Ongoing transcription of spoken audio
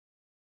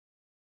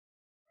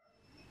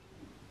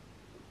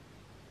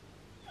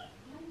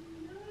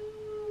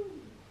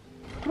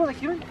Come on,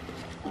 Kieran.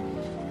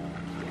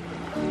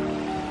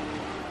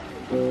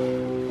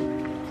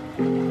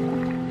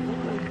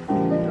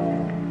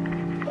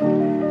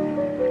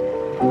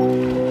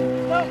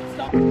 No,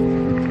 stop.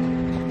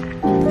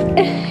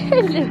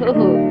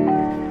 Hello.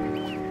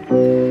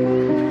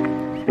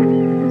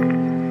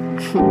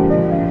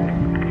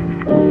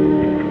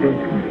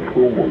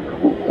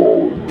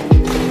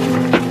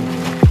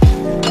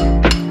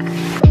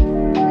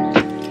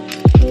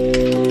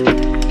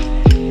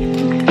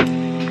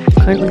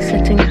 Currently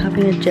sitting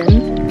having a gin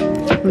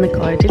in the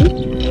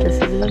garden. This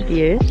is my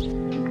view.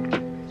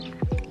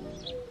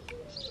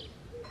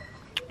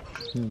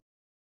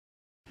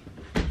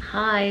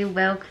 Hi,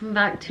 welcome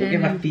back to a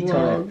new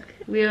vlog.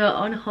 We are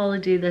on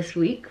holiday this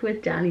week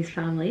with Danny's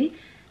family,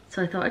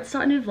 so I thought I'd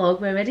start a new vlog.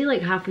 We're already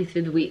like halfway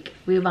through the week.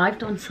 We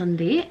arrived on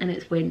Sunday and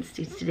it's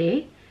Wednesday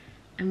today,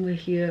 and we're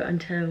here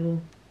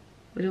until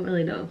we don't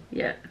really know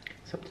yet.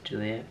 It's up to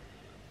Juliet.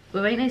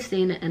 We're right now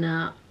staying in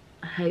a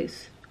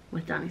house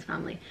with Danny's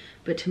family,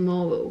 but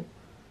tomorrow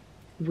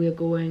we're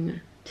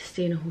going to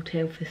stay in a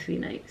hotel for 3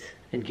 nights.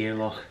 In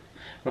Gairloch.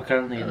 We're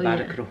currently in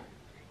Badachro.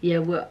 Yeah,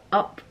 we're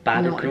up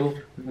Badachro. north.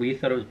 We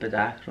thought it was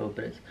Badachro,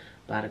 but it's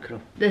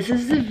Badachro. This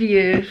is the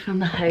view from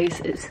the house.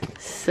 It's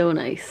so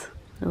nice.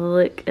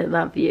 Look at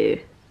that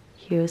view.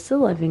 Here's the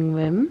living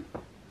room.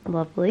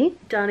 Lovely.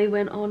 Danny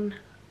went on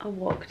a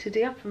walk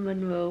today up in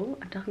Monroe.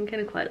 I'm talking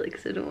kind of quietly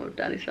because I don't want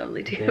Danny's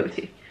family to hear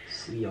me.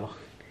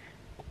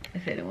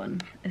 If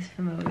anyone is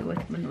familiar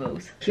with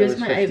Monroe's. Here's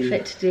my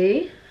outfit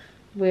today.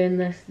 Wearing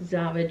this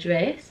Zara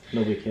dress.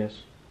 Nobody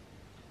cares.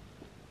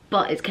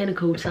 But it's kind of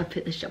cold, so I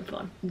put this jumper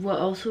on. We're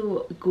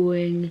also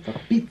going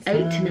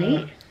out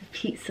tonight.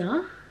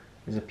 Pizza.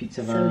 There's a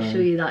pizza van. So I'll show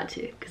you that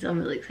too, because I'm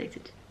really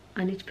excited.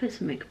 I need to put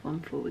some makeup on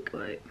before we go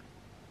out.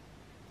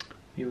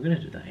 You were going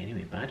to do that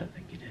anyway, but I don't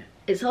think you did.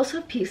 It's also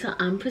a pizza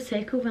and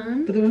Prosecco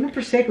van. But there was no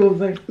Prosecco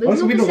there.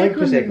 There's no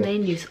Prosecco in the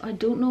menu, so I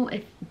don't know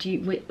if,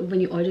 when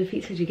you order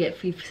pizza, do you get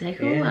free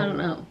Prosecco? Yeah. I don't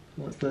know.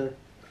 What's the...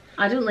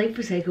 I don't like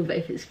Prosecco, but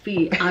if it's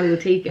free, I will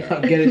take it.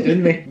 I'll get it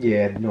done, mate.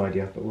 Yeah, no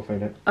idea, but we'll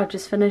find out. I've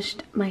just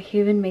finished my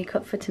hair and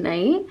makeup for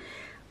tonight.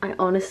 I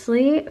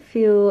honestly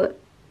feel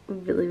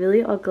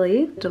really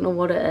ugly. Don't know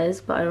what it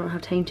is, but I don't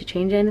have time to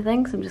change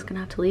anything, so I'm just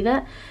gonna have to leave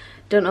it.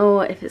 Don't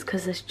know if it's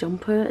because this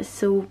jumper is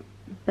so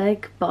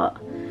big, but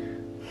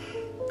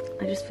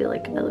I just feel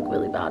like I look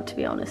really bad, to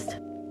be honest. It's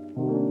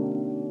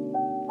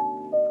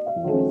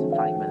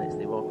 5 minutes,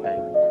 they walk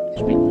out.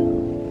 Just been...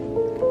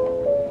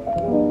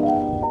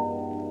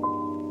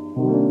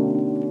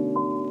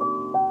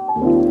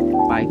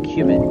 By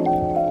Cuban,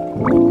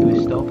 he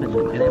was stopping,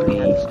 and then we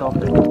had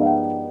stopping.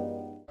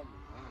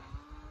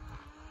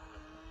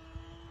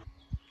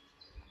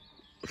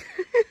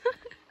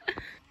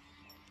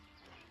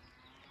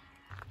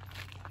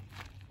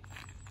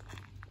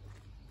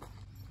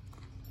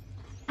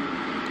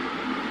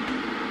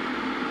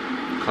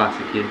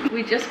 Classic you.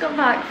 We just got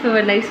back from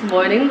a nice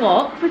morning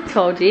walk with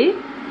Toddy.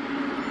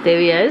 There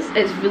he is.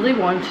 It's really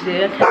warm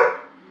today. I can't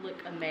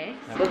look a mess.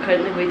 We're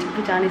currently waiting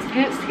for Danny's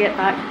parents to get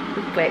back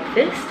with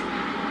breakfast.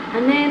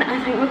 And then I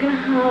think we're gonna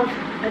have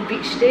a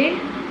beach day.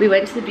 We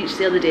went to the beach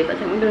the other day, but I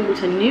think we're gonna go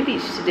to a new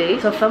beach today.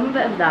 So I'll film a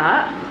bit of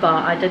that,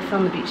 but I did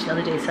film the beach the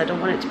other day, so I don't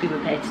want it to be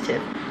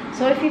repetitive.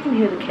 So if you can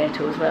hear the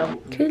kettle as well.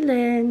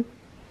 Coolin'.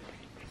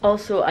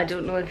 Also, I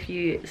don't know if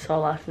you saw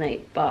last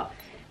night, but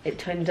it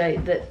turned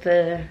out that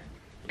the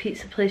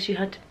pizza place you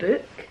had to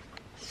book,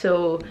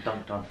 so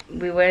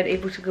we weren't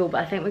able to go, but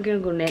I think we're gonna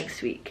go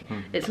next week.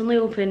 It's only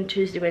open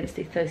Tuesday,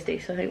 Wednesday, Thursday,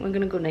 so I think we're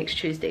gonna go next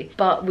Tuesday.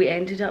 But we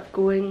ended up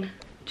going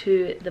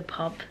to the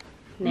pub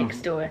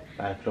next door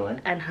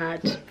and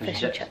had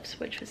fish and chips,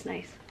 which was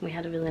nice. We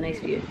had a really nice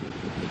view.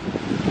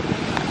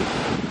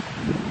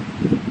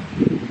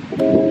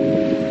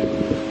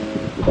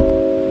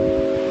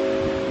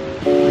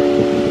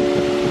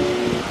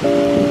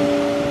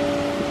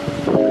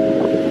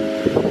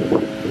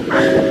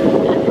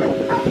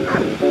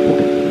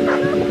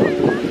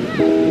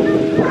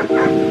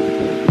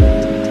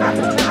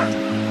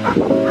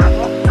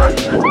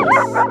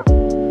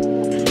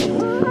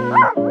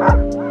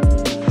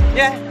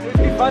 Yeah, it would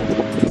be fun.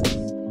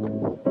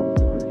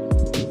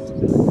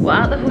 We're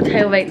at the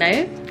hotel right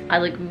now. I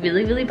look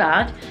really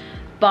bad,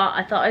 but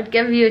I thought I'd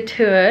give you a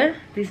tour.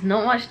 There's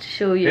not much to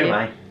show you. Who am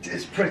I?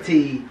 It's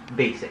pretty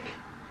basic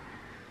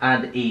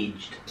and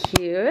aged.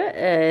 Here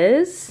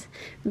is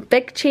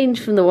big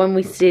change from the one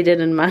we stayed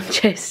in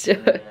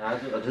Manchester. Yeah, I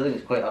do think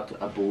it's quite up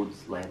to a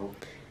board's level.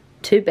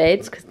 2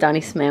 beds because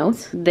Danny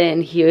smells.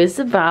 Then here's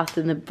the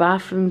bathroom. The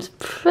bathroom's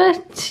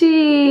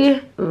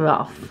pretty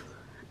rough.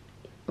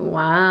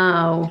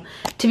 Wow.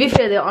 To be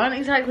fair, there aren't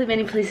exactly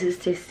many places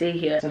to stay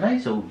here. It's a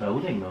nice old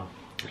building though.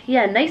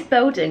 Yeah, nice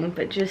building,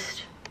 but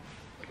just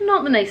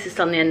not the nicest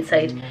on the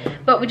inside.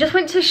 But we just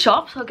went to a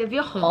shop, so I'll give you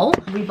a haul.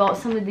 We bought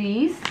some of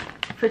these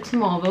for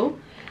tomorrow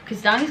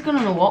because Danny's going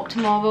on a walk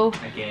tomorrow.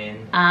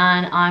 Again.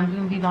 And I'm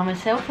going to be by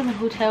myself in the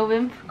hotel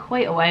room for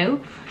quite a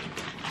while.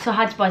 So I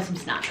had to buy some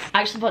snacks.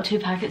 I actually bought 2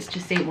 packets,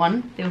 just ate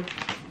 1. They were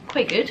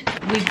quite good.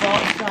 We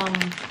bought some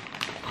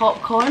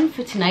popcorn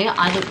for tonight.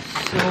 I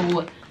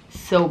look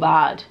so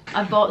bad.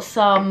 I bought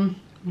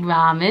some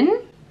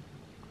ramen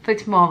for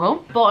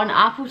tomorrow. Bought an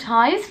apple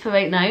ties for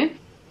right now.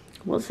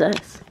 What's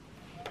this?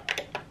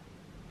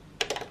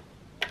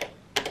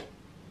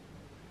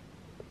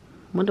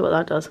 Wonder what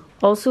that does.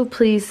 Also,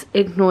 please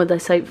ignore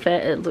this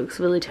outfit. It looks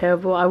really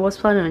terrible. I was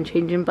planning on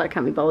changing, but I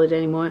can't be bothered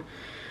anymore.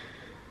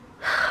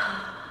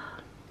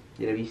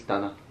 You're a wee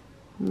stunner.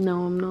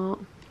 No, I'm not.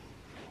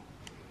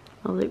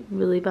 I look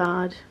really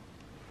bad.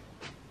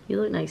 You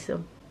look nice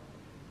though.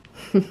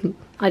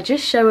 I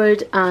just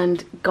showered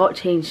and got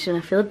changed and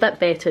I feel a bit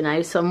better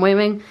now. So I'm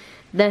wearing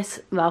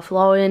this Ralph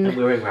Lauren I'm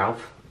wearing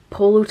Ralph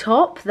polo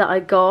top that I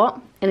got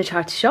in a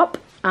charity shop.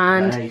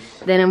 And nice.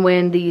 Then I'm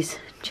wearing these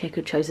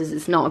checkered trousers.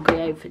 It's not a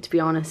great outfit to be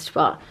honest,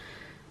 but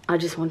I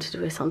just wanted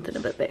to wear something a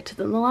bit better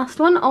than the last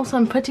one. Also,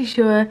 I'm pretty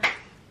sure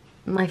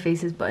my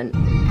face is burnt.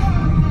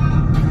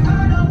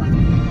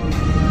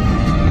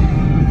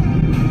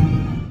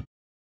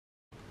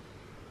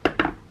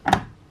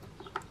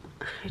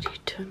 How do you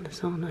turn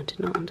this on? I did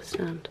not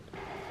understand.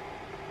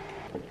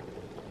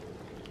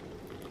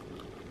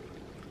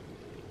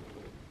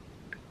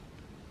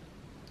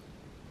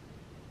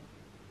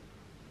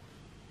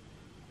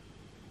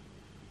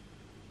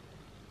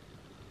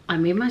 I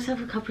made myself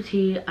a cup of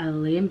tea, I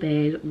lay in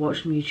bed,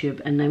 watched some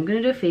YouTube, and now I'm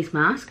gonna do a face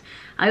mask.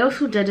 I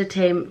also did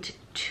attempt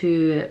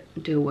to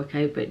do a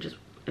workout, but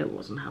it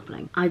wasn't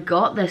happening. I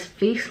got this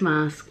face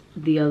mask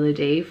the other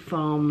day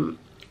from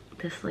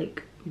this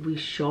like wee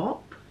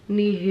shop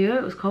near here.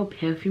 It was called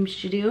Perfume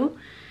Studio.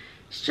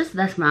 It's just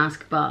this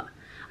mask, but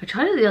I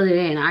tried it the other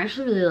day and I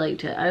actually really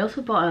liked it. I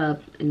also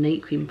bought a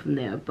night cream from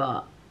there,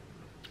 but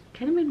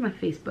kind of made my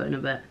face burn a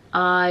bit.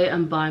 I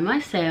am by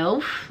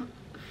myself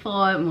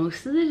for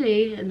most of the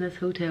day in this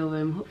hotel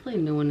room. Hopefully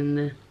no one in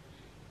the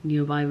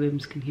nearby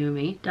rooms can hear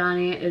me.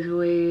 Danny is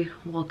away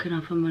walking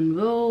up on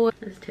Monroe.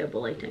 It's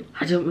terrible lighting.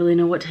 I don't really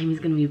know what time he's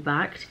gonna be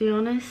back, to be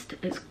honest.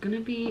 It's gonna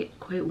be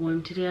quite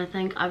warm today, I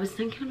think. I was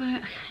thinking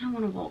about, I kind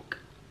of want to walk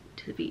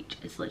to the beach.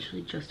 It's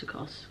literally just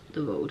across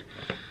the road,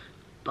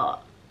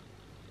 but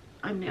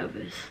I'm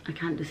nervous. I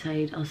can't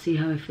decide. I'll see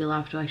how I feel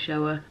after I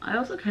shower. I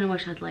also kind of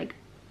wish I'd like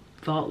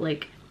bought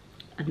like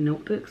a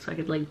notebook so I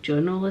could like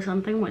journal or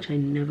something, which I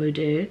never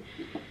do,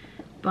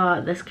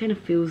 but this kind of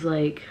feels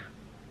like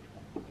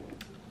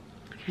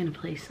the kind of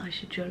place I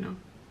should journal,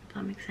 if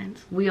that makes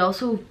sense. We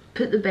also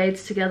put the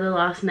beds together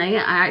last night.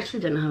 I actually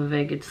didn't have a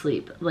very good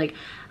sleep. Like,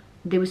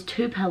 there was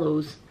 2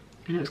 pillows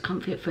and it was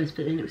comfy at first,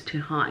 but then it was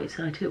too high,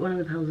 so I took one of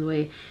the pillows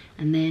away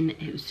and then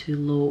it was too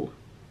low,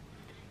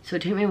 so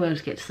it took me a while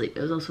to get to sleep.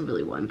 It was also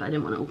really warm, but I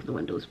didn't want to open the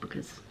windows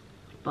because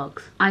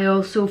bugs. I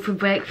also, for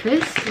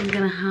breakfast, I'm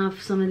gonna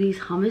have some of these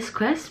hummus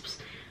crisps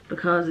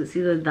because it's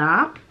either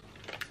that,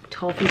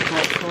 toffee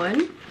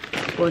popcorn,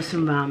 or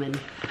some ramen,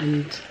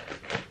 and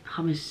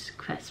hummus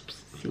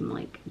crisps seem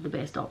like the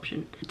best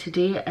option.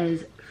 Today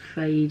is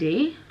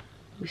Friday.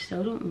 We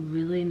still don't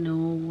really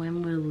know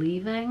when we're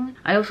leaving.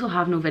 I also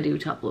have no video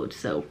to upload,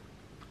 so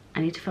I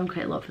need to film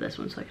quite a lot for this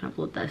one so I can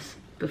upload this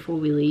before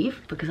we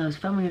leave, because I was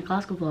filming a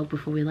Glasgow vlog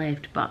before we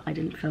left, but I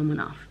didn't film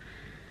enough,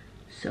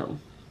 so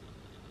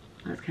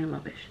that's kind of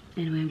rubbish.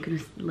 Anyway, I'm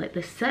gonna let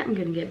this sit. I'm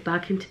gonna get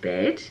back into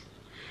bed,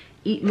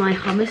 eat my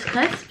hummus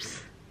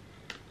crisps,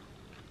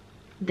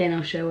 then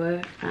I'll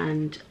shower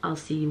and I'll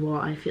see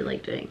what I feel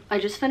like doing. I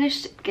just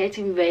finished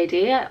getting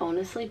ready. I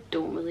honestly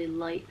don't really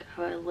like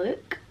how I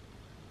look.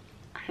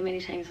 How many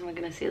times am I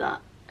gonna say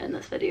that in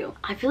this video?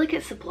 I feel like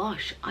it's the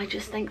blush. I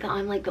just think that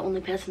I'm like the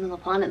only person on the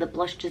planet that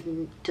blush just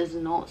does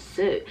not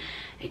suit.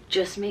 It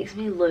just makes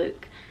me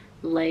look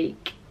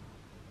like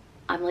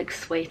I'm like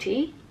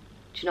sweaty.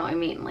 Do you know what I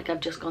mean? Like I've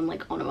just gone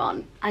like on a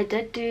run. I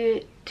did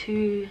do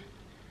 2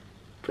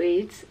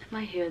 braids in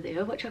my hair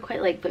there, which I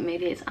quite like, but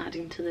maybe it's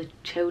adding to the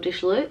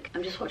childish look.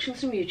 I'm just watching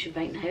some YouTube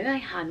right now. I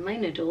had my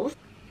noodles.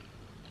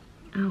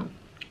 Oh.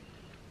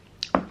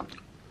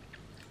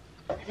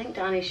 I think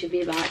Danny should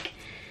be back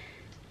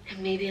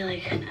in maybe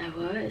like an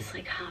hour. It's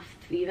like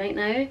 3:30 right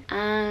now.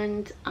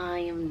 And I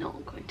am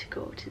not going to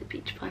go to the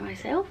beach by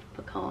myself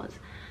because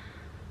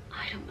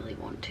I don't really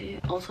want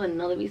to. Also,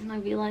 another reason I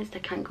realised I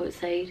can't go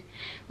outside,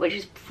 which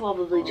is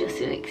probably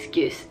just an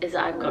excuse, is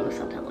that I've got no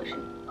suntan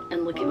lotion.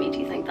 And look at me, do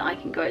you think that I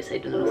can go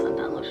outside with no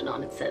suntan lotion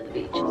on and sit at the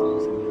beach?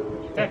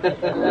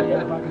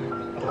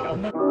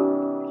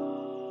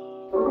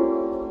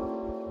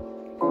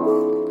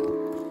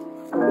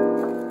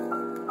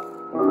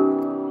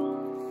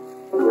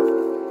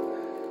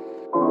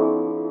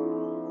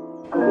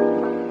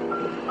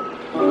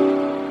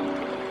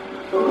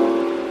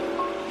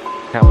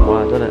 Kind of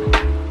wild, doesn't it?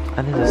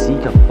 And there's a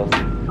seagull.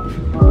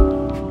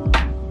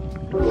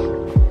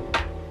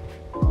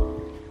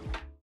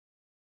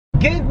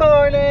 Good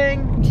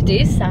morning!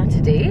 Today's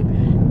Saturday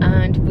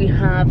and we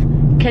have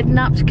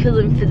kidnapped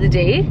Cullen for the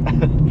day.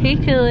 Hey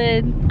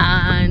Cullen!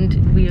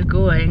 And we are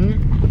going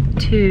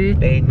to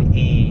a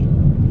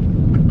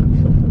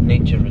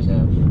nature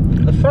reserve.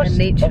 The first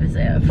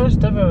reserve.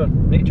 First ever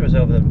nature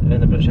reserve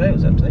in the British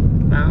Isles, actually.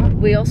 Wow.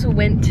 We also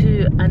went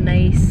to a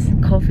nice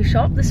coffee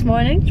shop this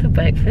morning for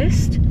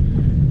breakfast.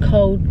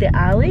 called The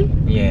Alley.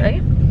 Yeah,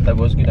 right? that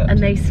was good actually. A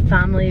nice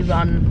family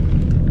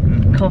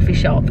run coffee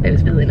shop. It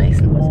was really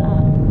nice. What's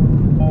that?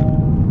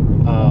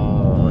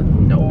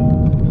 No.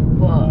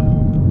 What?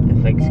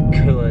 It thinks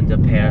coolant a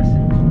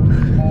person.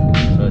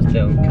 So I was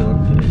telling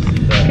coolant put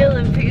his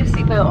Cullen, put your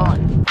seatbelt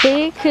on.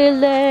 Hey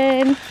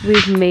Cullen!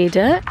 We've made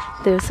it.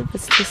 There's a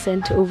visitor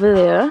centre over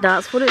there.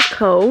 That's what it's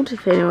called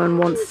if anyone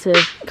wants to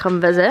come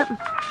visit.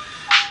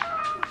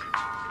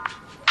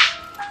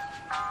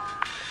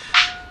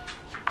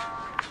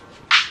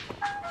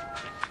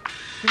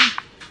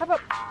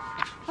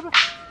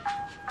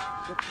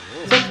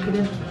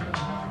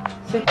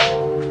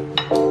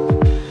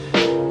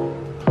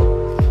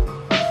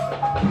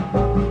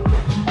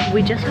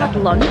 We just had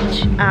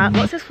lunch at,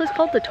 what's this place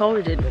called? The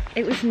Torridon.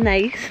 It was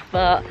nice,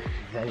 but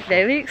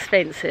very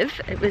expensive.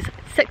 It was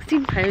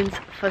 £16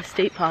 for a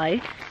steak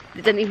pie.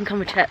 It didn't even come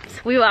with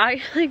chips. We were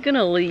actually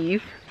gonna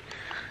leave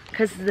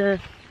because the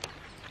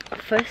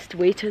first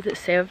waiter that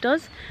served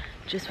us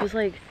just was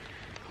like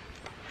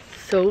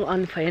so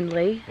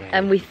unfriendly,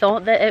 and we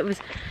thought that it was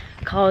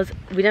because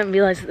we didn't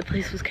realise that the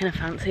place was kind of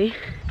fancy,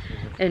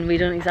 and we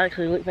don't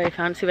exactly look very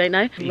fancy right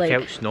now. You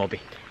felt snobby.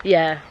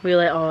 Yeah, we were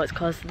like, oh, it's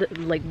because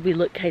like we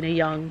look kind of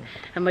young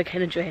and we're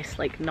kind of dressed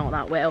like not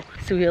that well.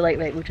 So we were like,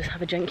 right, we'll just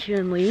have a drink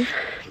here and leave.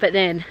 But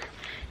then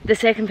the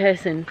second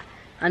person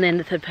and then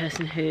the third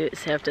person who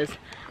served us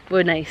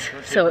were nice,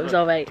 so it was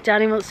all right.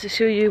 Danny wants to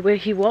show you where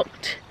he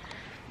walked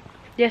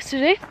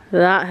yesterday.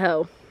 That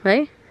hill,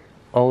 right?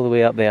 All the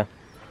way up there.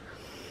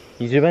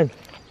 You zoom in.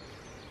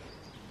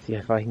 See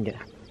if I can get.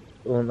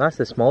 Well, that's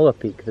the smaller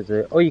peak.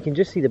 Oh, you can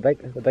just see the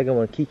bigger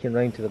one keeking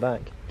round to the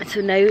back. So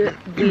now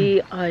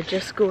we are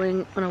just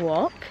going on a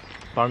walk.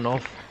 Burn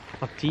off.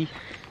 Have tea.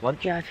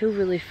 Lunch. Yeah, I feel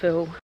really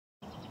full.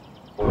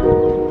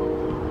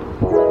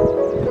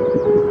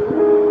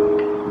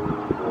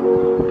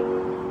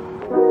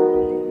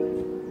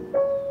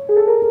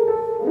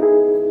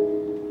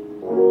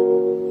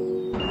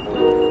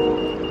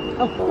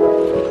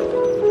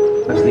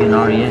 Oh. Especially in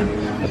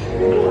REM.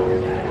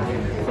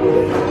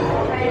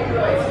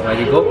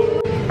 Ready to go?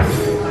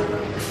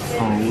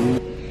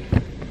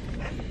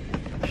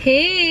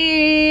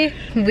 Hey!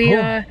 We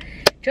are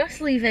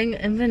just leaving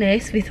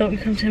Inverness. We thought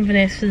we'd come to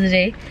Inverness for the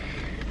day.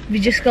 We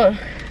just got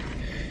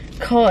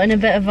caught in a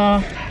bit of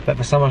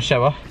a summer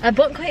shower. I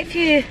bought quite a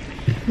few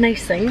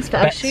nice things,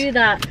 but I'll show you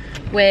that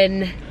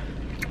when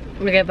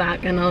we get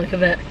back and I'll look a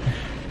bit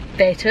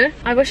better.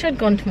 I wish I'd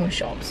gone to more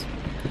shops.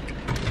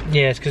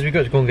 Yeah, it's because we've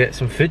got to go and get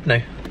some food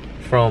now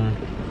from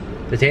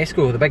the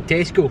Tesco, the big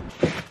Tesco.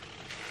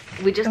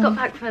 We just got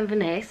back from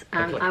Inverness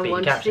and I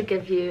wanted to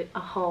give you a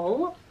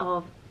haul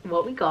of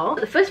what we got.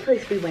 The first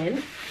place we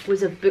went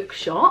was a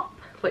bookshop,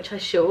 which I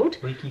showed.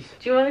 Leakies.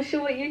 Do you want to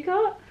show what you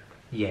got?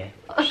 Yeah,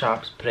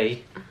 Sharp's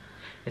Prey.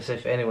 As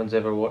if anyone's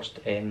ever watched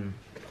a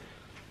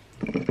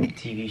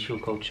TV show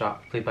called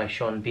Sharp, played by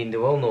Sean Bean, they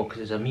will know because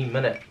it's a meme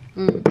minute.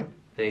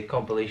 The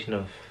compilation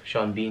of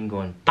Sean Bean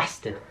going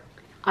bastard.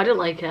 I don't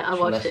like it. I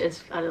watched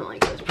it. I don't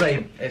like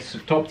it. It's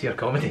top tier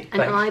comedy.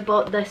 And I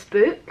bought this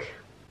book.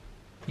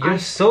 You're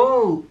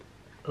so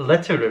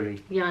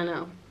literary. Yeah, I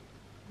know.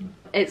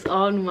 It's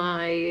on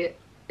my.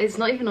 It's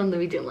not even on the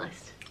reading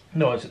list.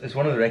 No, it's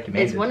one of the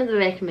recommended. It's one of the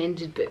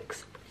recommended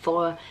books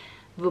for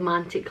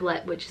romantic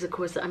lit, which is a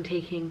course that I'm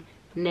taking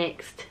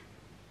next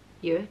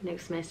year,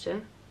 next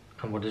semester.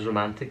 And what does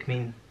romantic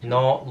mean?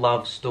 Not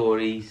love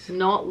stories.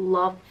 Not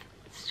love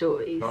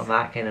stories. Not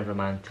that kind of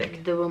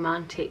romantic. The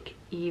romantic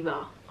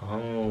era.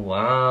 Oh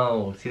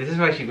wow. See, this is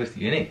why she goes to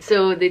uni.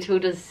 So they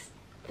told us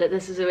that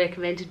this is a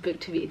recommended book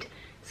to read.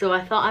 So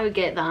I thought I would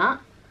get that.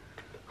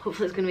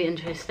 Hopefully it's going to be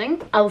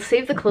interesting. I'll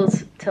save the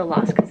clothes till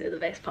last because they're the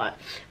best part.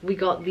 We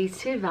got these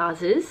two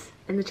vases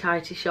in the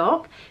charity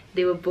shop.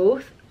 They were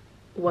both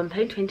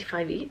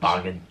 £1.25 each.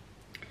 Bargain.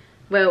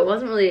 Well, it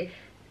wasn't really.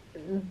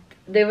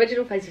 The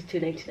original price was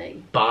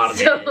 £2.99. Bargain.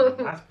 So,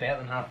 that's better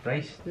than half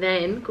price.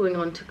 Then going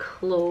on to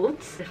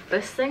clothes. The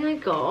first thing I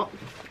got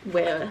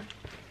were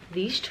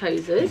these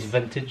trousers. These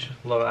vintage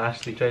Laura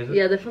Ashley trousers.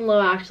 Yeah, they're from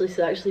Laura Ashley,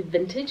 so they're actually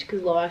vintage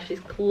because Laura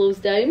Ashley's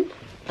closed down.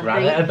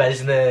 Ran out of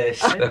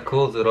business. Their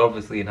clothes are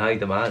obviously in high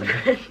demand.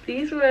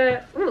 These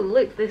were, oh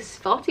look, they're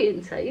spotty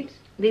inside.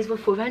 These were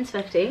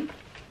 £4.50.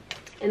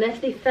 And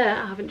if they fit,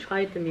 I haven't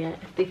tried them yet,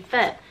 if they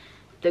fit,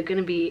 they're going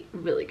to be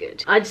really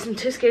good. I'm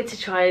too scared to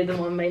try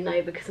them on right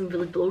now because I'm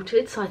really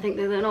bloated, so I think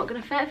that they're not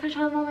going to fit if I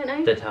try them on right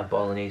now. Did have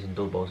bolognese and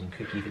dough balls and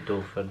cookie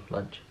dough for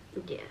lunch.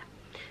 Yeah,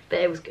 but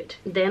it was good.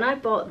 Then I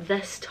bought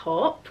this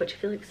top, which I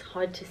feel like it's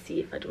hard to see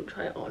if I don't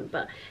try it on,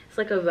 but it's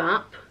like a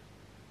wrap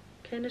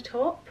kind of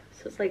top.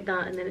 So it's like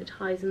that and then it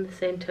ties in the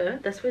centre.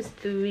 This was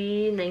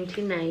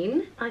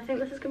 $3.99. I think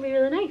this is going to be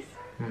really nice.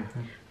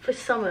 For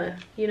summer,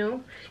 you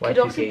know. Could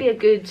also be a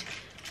good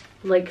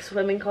like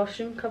swimming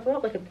costume cover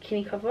up, like a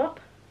bikini cover up.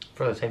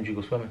 For the times you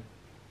go swimming.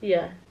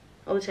 Yeah.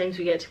 All the times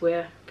we get to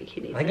wear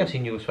bikinis. I think I've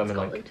seen you go swimming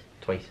Scotland. like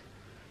twice.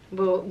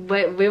 Well,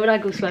 where would I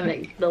go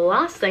swimming? The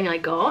last thing I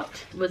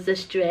got was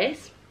this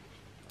dress.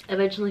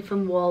 Originally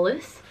from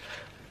Wallace.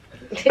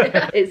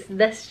 It's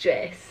this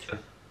dress.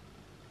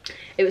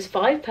 It was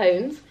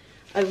 £5.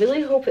 I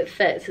really hope it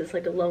fits. It's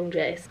like a long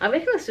dress. I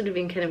reckon this would have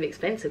been kind of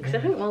expensive because I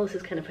think Wallace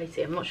is kind of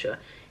pricey. I'm not sure.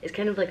 It's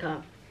kind of like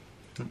a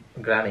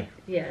granny.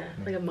 Yeah,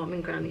 like a mum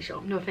and granny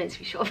shop. No offence if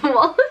you shop in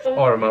Wallace.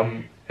 Or a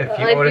mum. If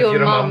you're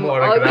a mum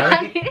or a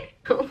granny.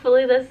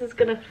 Hopefully this is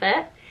gonna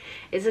fit.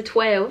 It's a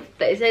 12,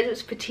 but it said it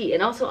was petite,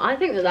 and also I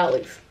think that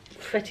looks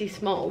pretty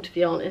small, to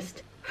be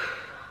honest.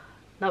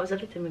 That was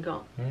everything we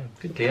got. Yeah,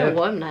 good It's day. kind of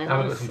warm now. And we That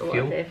got was some a lot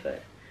fuel. of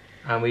effort.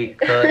 And we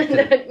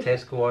collected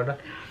Tesco order.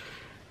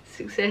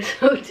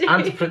 Successful day.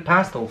 And some fruit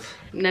pastels.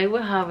 Now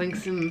we're having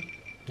some.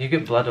 You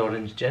get blood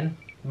orange gin.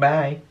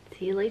 Bye.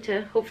 See you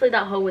later. Hopefully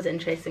that haul was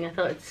interesting. I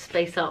thought it'd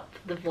spice up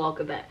the vlog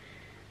a bit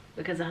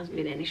because there hasn't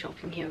been any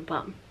shopping here,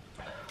 but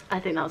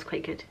I think that was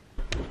quite good.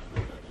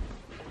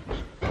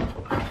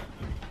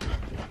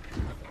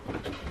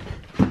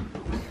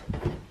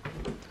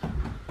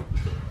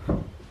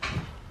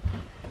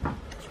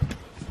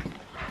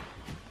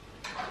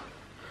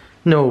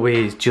 No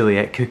way is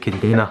Juliet cooking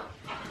dinner.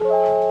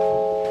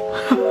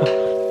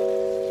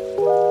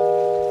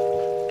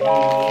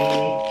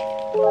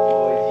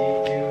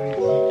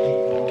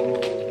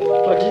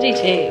 What did he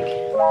take?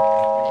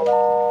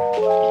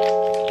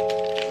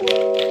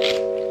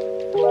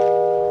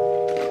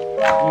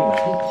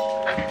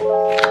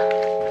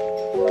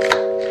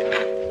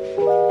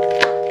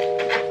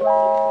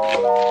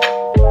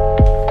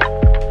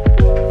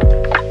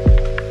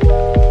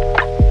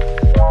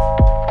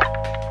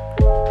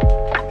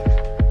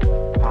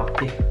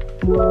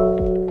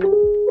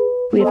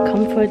 We have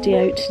come for a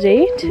day out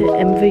today to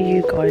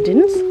Inverview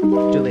Gardens.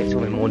 Juliet's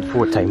only moaned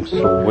 4 times,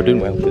 so we're doing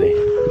well today.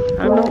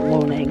 I'm not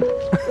moaning.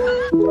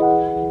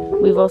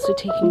 We've also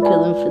taken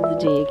Cullen for the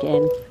day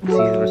again. She's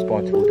a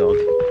responsible dog.